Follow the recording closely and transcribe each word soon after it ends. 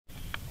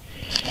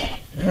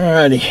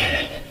Alrighty.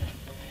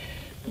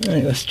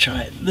 Alright, let's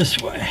try it this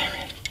way.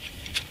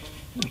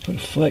 Put a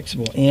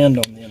flexible end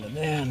on the end of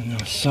that,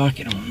 and a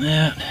socket on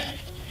that.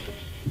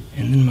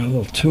 And then my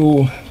little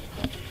tool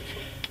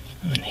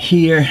on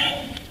here,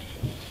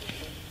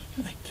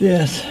 like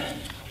this.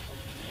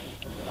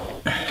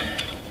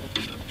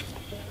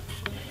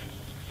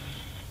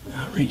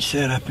 I'll reach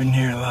that up in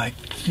there like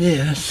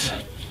this.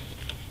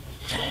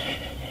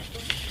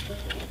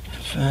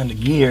 Find a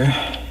gear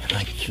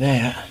like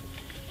that.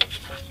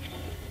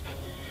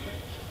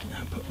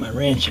 I'll put my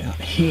wrench out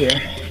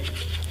here.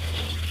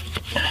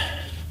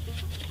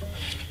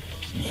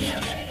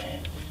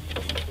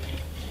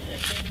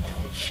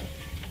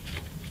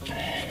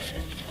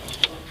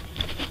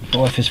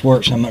 Boy, if this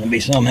works, I'm going to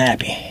be some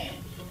happy.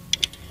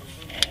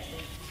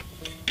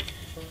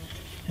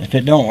 If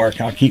it don't work,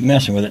 I'll keep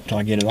messing with it until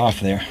I get it off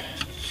there.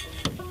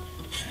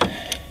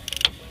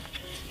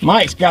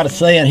 Mike's got a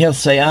saying, he'll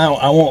say,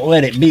 I won't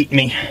let it beat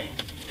me.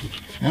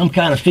 I'm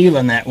kind of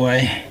feeling that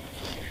way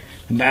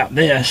about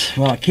this.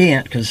 Well, I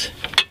can't, because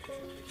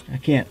I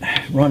can't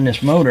run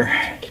this motor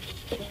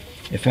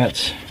if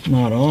that's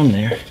not on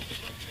there,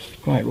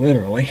 quite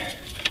literally.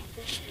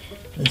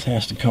 This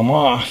has to come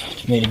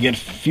off for me to get a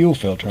fuel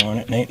filter on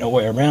it, and ain't no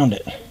way around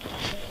it.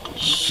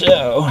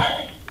 So,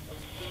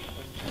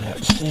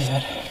 that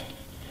said,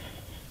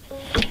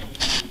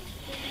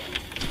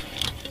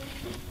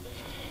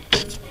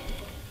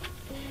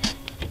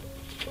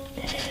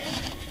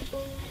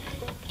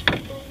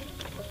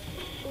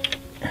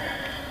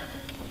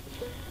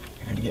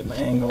 trying to get my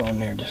angle on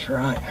there just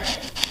right.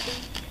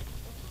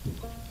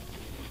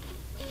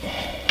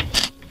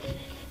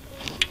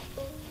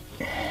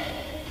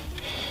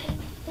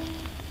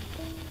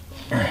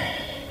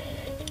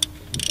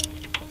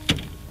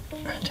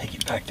 Take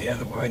it back the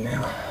other way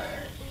now.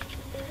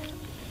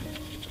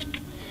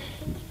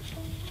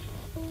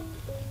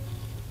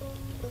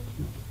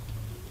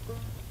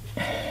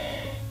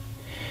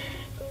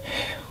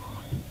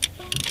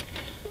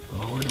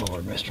 Lord,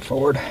 Lord, Mr.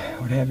 Ford,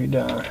 what have you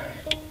done?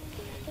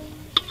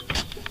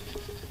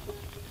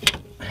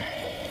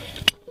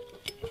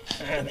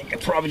 I think I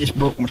probably just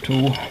broke my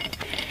tool.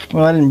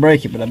 Well, I didn't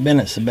break it, but I bent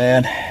it so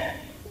bad.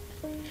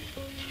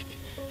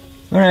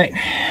 Alright,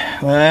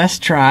 well, let's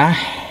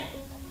try.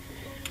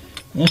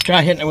 Let's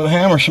try hitting it with a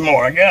hammer some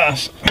more, I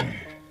guess.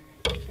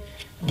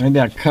 Maybe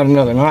I'll cut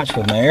another notch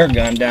with my air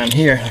gun down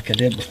here like I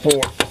did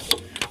before.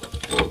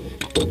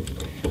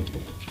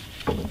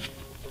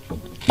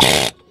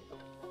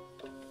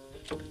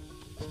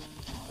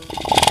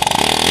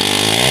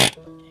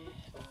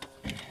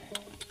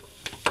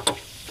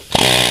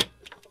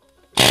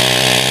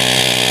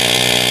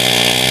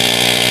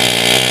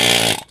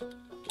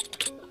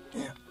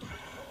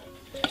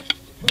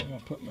 I'm going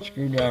to put my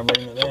screwdriver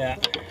into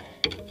that.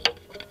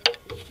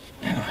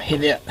 I'll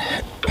hit it.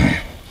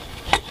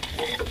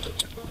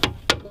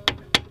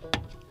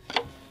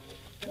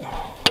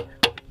 Oh,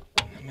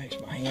 that makes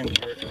my hands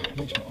hurt. That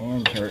makes my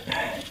arms hurt.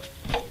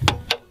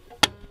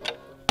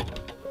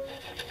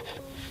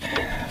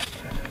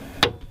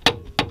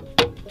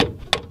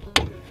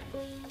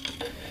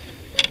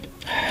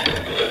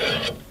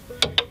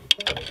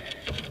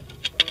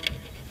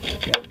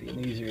 There's got to be an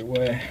easier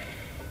way.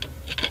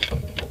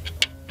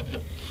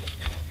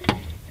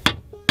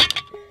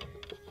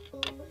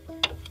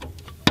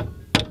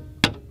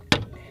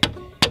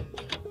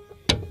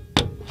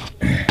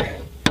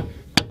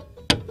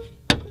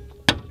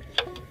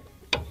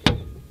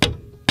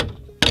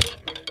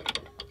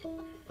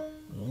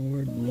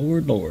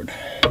 Lord.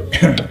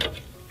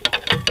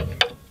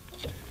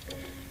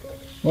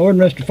 Lord,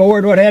 Mr.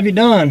 Ford, what have you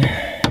done?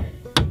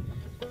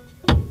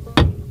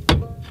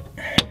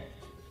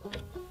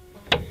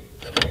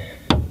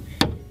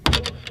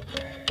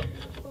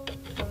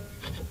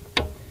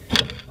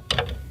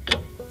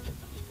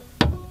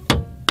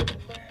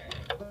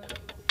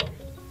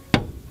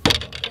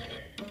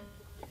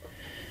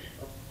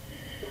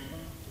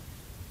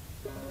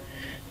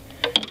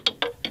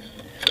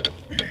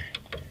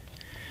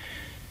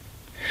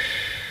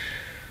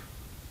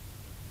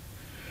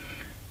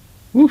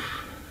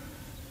 Woof.